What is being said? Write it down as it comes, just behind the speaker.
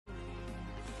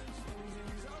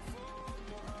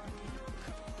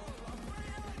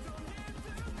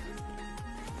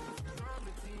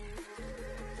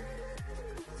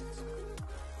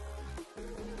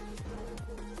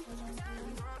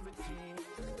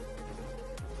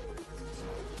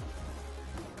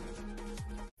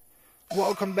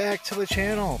Welcome back to the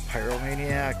channel,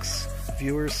 Pyromaniacs.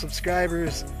 Viewers,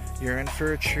 subscribers, you're in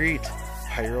for a treat.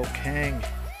 Pyro King,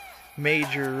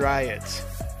 Major Riot,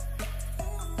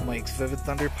 Mike's Vivid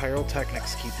Thunder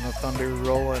Pyrotechnics, keeping the thunder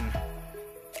rolling.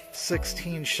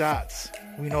 16 shots.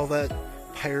 We know that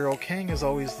Pyro King is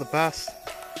always the best.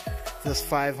 This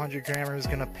 500 grammer is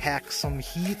gonna pack some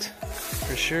heat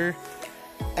for sure.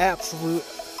 Absolute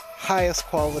highest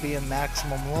quality and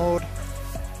maximum load.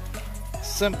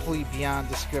 Simply beyond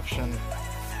description.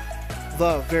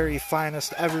 The very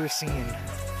finest ever seen.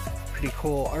 Pretty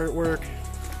cool artwork.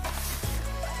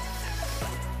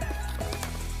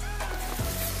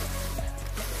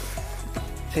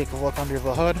 Take a look under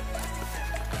the hood.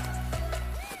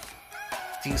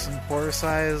 Decent bore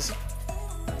size.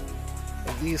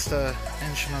 At least 1.25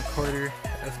 inches,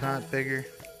 if not bigger.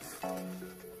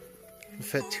 Can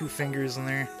fit 2 fingers in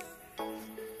there.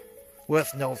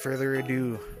 With no further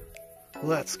ado,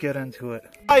 let's get into it.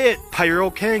 Riot Pyro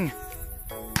King.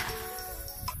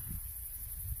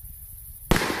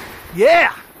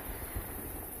 Yeah!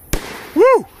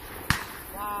 Woo!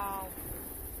 Wow.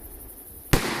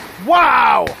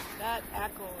 Wow! That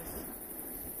echoes.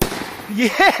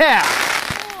 Yeah!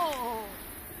 Oh!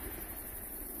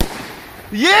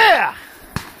 Yeah!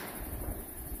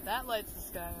 That lights the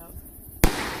sky up.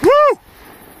 Woo!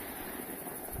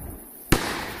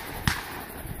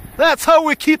 That's how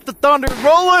we keep the thunder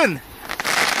rolling!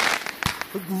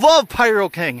 Love Pyro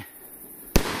King.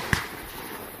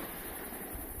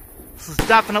 This is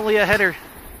definitely a hitter.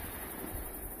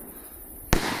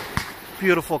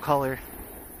 Beautiful color.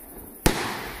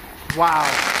 Wow.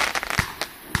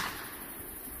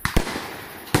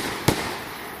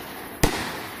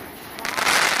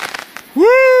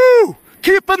 Woo!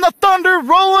 Keeping the thunder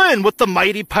rolling with the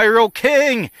mighty Pyro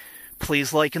King.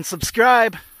 Please like and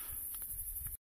subscribe.